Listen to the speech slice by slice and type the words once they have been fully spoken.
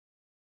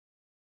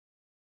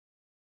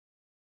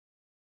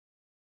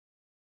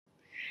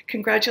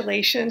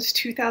Congratulations,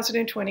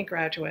 2020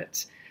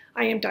 graduates.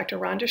 I am Dr.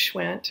 Rhonda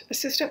Schwindt,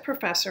 Assistant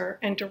Professor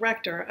and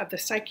Director of the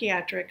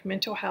Psychiatric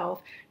Mental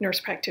Health Nurse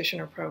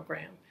Practitioner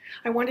Program.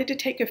 I wanted to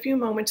take a few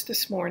moments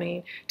this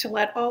morning to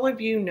let all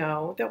of you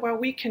know that while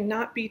we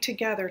cannot be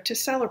together to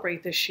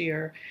celebrate this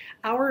year,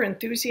 our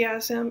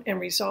enthusiasm and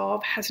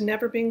resolve has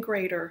never been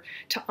greater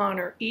to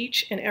honor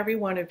each and every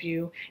one of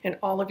you and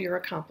all of your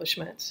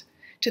accomplishments.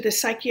 To the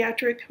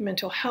Psychiatric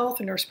Mental Health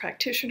Nurse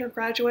Practitioner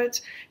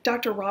graduates,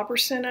 Dr.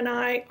 Robertson and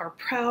I are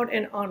proud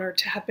and honored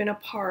to have been a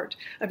part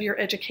of your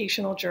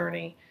educational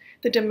journey.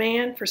 The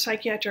demand for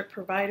psychiatric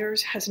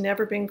providers has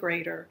never been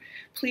greater.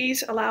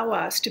 Please allow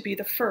us to be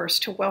the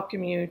first to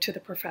welcome you to the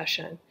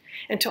profession.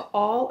 And to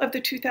all of the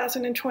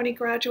 2020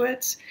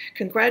 graduates,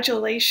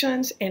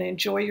 congratulations and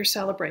enjoy your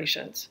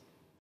celebrations.